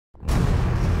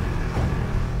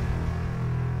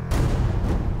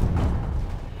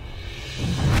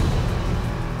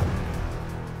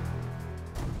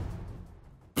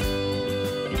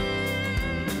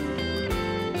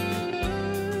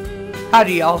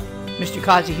Howdy y'all, Mr.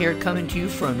 Causey here coming to you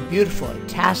from beautiful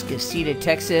Atascocita,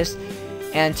 Texas,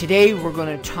 and today we're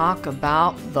going to talk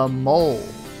about the mole.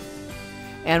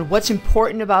 And what's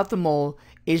important about the mole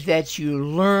is that you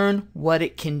learn what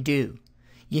it can do.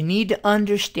 You need to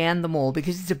understand the mole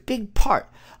because it's a big part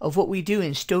of what we do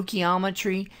in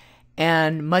stoichiometry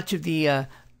and much of the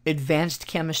advanced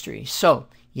chemistry. So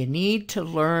you need to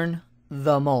learn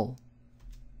the mole.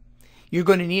 You're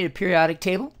going to need a periodic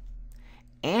table.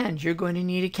 And you're going to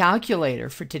need a calculator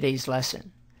for today's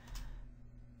lesson.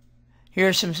 Here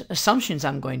are some assumptions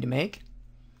I'm going to make.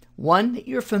 One, that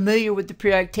you're familiar with the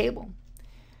periodic table.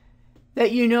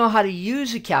 That you know how to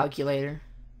use a calculator.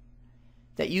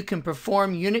 That you can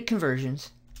perform unit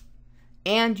conversions.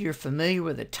 And you're familiar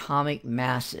with atomic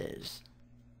masses.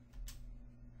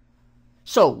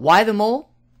 So, why the mole?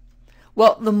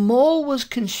 Well, the mole was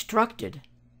constructed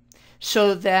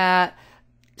so that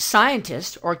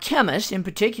scientists, or chemists in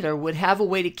particular, would have a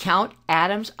way to count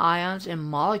atoms, ions, and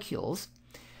molecules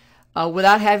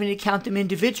without having to count them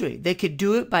individually. They could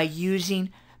do it by using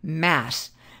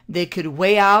mass. They could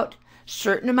weigh out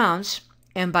certain amounts,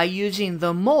 and by using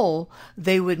the mole,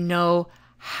 they would know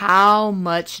how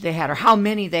much they had or how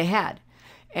many they had.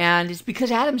 And it's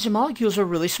because atoms and molecules are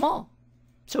really small.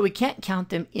 So we can't count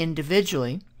them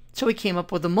individually. So we came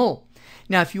up with a mole.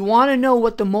 Now, if you want to know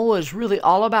what the mole is really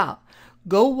all about,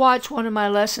 go watch one of my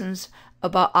lessons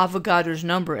about Avogadro's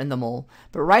number and the mole.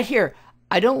 But right here,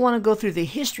 I don't want to go through the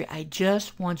history. I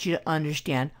just want you to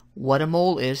understand what a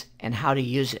mole is and how to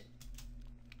use it.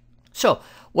 So,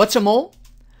 what's a mole?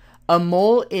 A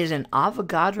mole is an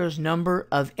Avogadro's number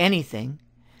of anything,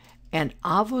 and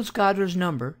Avogadro's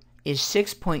number is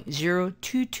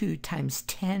 6.022 times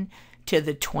 10 to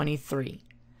the 23.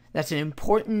 That's an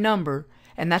important number,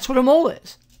 and that's what a mole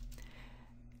is.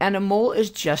 And a mole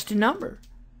is just a number.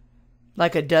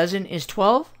 Like a dozen is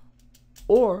 12,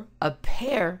 or a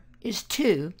pair is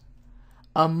 2.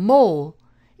 A mole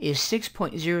is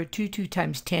 6.022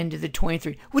 times 10 to the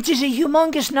 23, which is a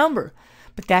humongous number.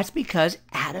 But that's because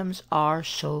atoms are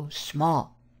so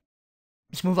small.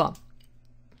 Let's move on.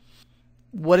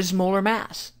 What is molar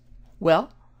mass?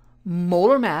 Well,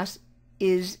 molar mass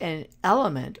is an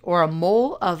element, or a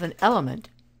mole of an element,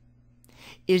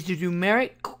 is the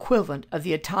numeric equivalent of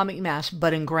the atomic mass,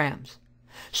 but in grams.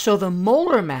 So the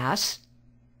molar mass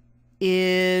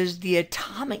is the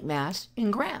atomic mass in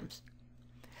grams.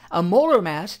 A molar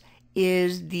mass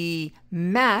is the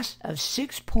mass of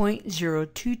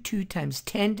 6.022 times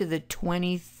 10 to the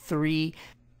 23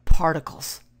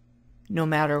 particles, no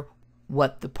matter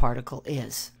what the particle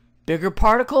is. Bigger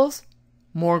particles,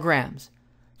 more grams.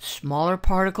 Smaller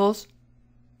particles,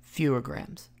 fewer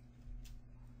grams.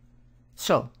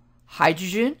 So,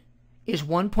 hydrogen is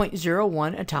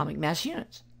 1.01 atomic mass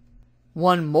units.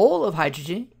 1 mole of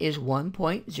hydrogen is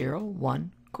 1.01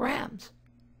 grams.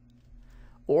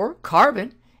 Or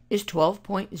carbon is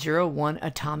 12.01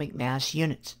 atomic mass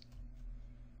units.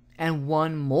 And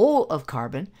 1 mole of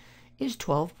carbon is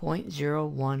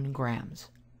 12.01 grams.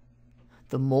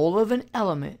 The mole of an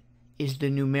element is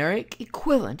the numeric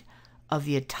equivalent of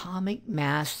the atomic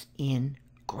mass in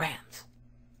grams.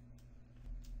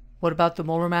 What about the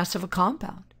molar mass of a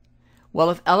compound? Well,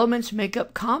 if elements make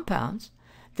up compounds,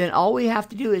 then all we have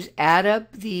to do is add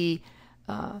up the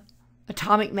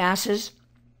atomic masses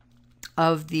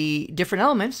of the different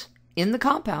elements in the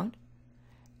compound,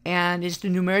 and it's the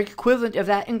numeric equivalent of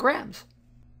that in grams.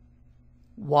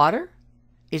 Water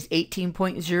is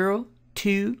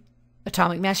 18.02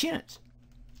 atomic mass units.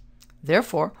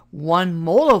 Therefore, 1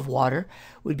 mole of water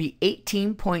would be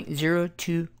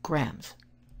 18.02 grams.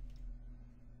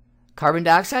 Carbon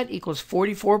dioxide equals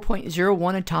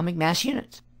 44.01 atomic mass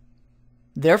units.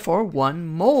 Therefore, 1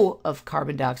 mole of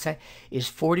carbon dioxide is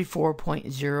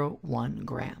 44.01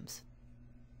 grams.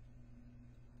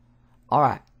 All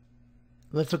right,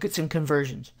 let's look at some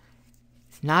conversions.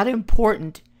 It's not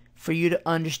important for you to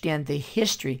understand the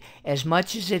history as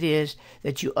much as it is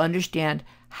that you understand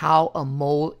how a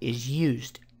mole is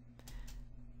used.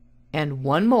 And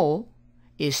 1 mole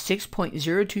is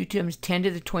 6.02 times 10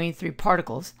 to the 23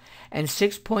 particles, and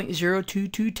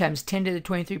 6.022 times 10 to the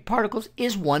 23 particles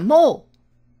is 1 mole.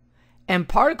 And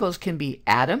particles can be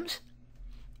atoms,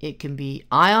 it can be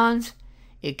ions,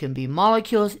 it can be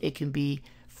molecules, it can be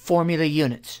formula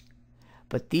units.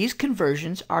 But these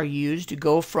conversions are used to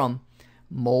go from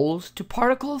moles to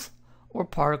particles or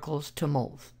particles to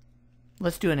moles.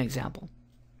 Let's do an example.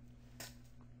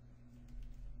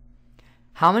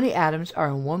 How many atoms are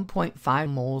in 1.5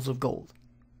 moles of gold?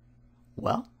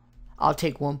 Well, I'll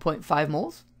take 1.5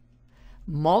 moles,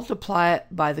 multiply it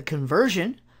by the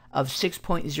conversion of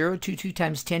 6.022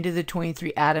 times 10 to the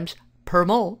 23 atoms per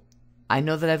mole. I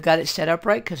know that I've got it set up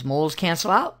right because moles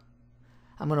cancel out.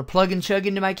 I'm going to plug and chug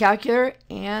into my calculator,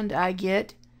 and I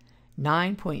get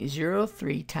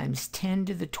 9.03 times 10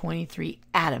 to the 23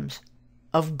 atoms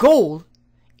of gold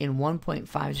in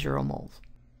 1.50 moles.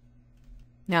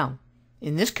 Now,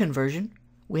 in this conversion,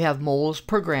 we have moles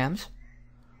per grams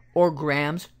or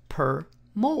grams per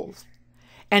moles.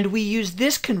 And we use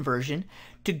this conversion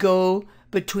to go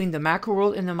between the macro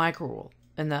world and the micro world,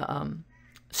 and the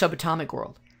subatomic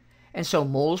world. And so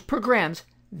moles per grams,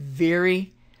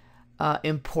 very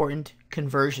important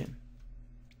conversion.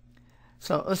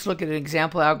 So let's look at an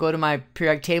example. I'll go to my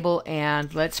periodic table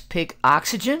and let's pick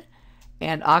oxygen.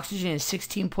 And oxygen is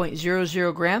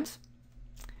 16.00 grams.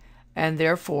 And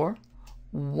therefore,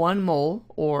 1 mole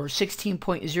or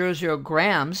 16.00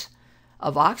 grams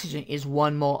of oxygen is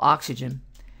 1 mole oxygen.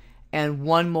 And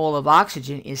 1 mole of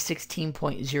oxygen is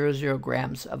 16.00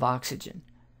 grams of oxygen.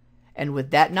 And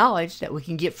with that knowledge that we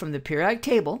can get from the periodic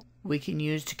table, we can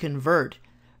use to convert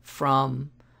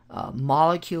from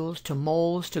molecules to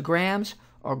moles to grams,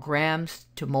 or grams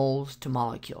to moles to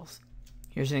molecules.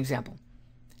 Here's an example.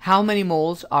 How many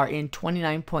moles are in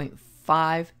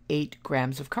 29.58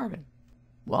 grams of carbon?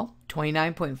 Well,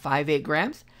 29.58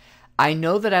 grams. I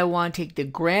know that I want to take the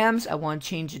grams, I want to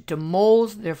change it to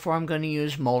moles, therefore I'm going to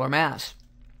use molar mass.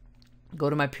 Go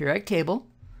to my periodic table,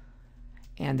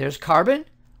 and there's carbon,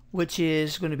 which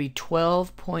is going to be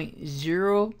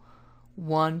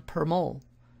 12.01 per mole.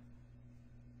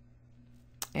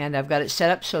 And I've got it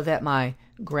set up so that my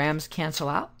grams cancel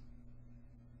out.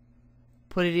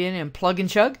 Put it in and plug and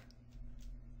chug,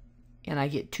 and I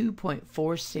get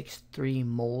 2.463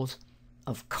 moles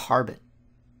of carbon.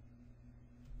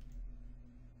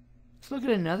 Let's look at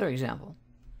another example.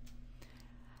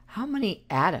 How many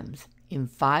atoms in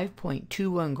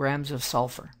 5.21 grams of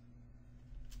sulfur?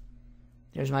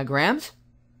 There's my grams.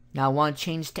 Now I want to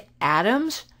change to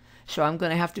atoms, so I'm going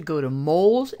to have to go to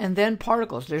moles and then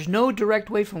particles. There's no direct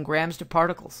way from grams to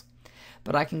particles,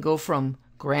 but I can go from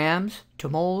grams to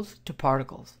moles to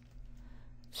particles.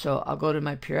 So I'll go to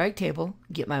my periodic table,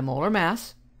 get my molar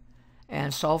mass,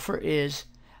 and sulfur is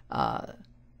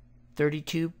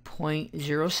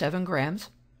 32.07 grams.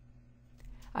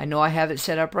 I know I have it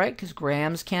set up right because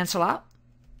grams cancel out.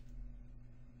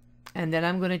 And then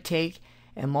I'm going to take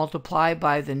and multiply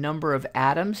by the number of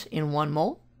atoms in 1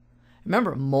 mole.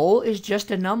 Remember, mole is just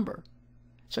a number,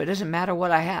 so it doesn't matter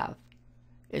what I have,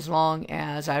 as long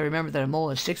as I remember that a mole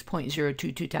is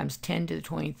 6.022 times 10 to the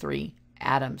 23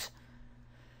 atoms.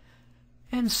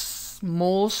 And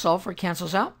moles sulfur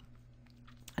cancels out,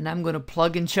 and I'm going to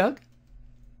plug and chug,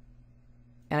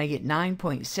 and I get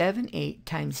 9.78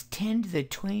 times 10 to the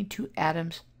 22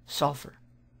 atoms sulfur.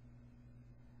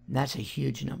 And that's a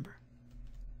huge number.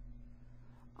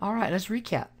 All right, let's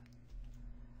recap.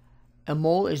 A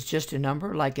mole is just a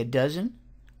number, like a dozen,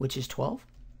 which is 12.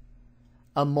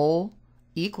 A mole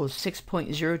equals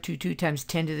 6.022 times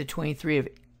 10 to the 23 of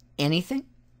anything.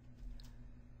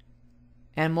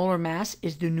 And molar mass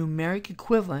is the numeric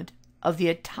equivalent of the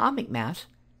atomic mass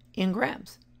in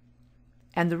grams.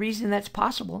 And the reason that's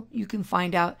possible, you can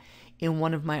find out in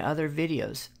one of my other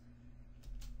videos.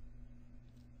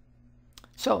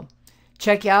 So,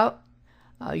 check out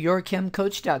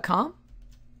yourchemcoach.com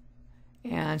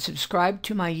and subscribe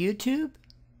to my YouTube.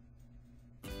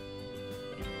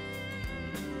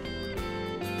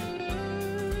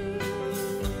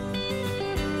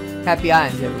 Happy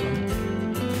ions, everyone.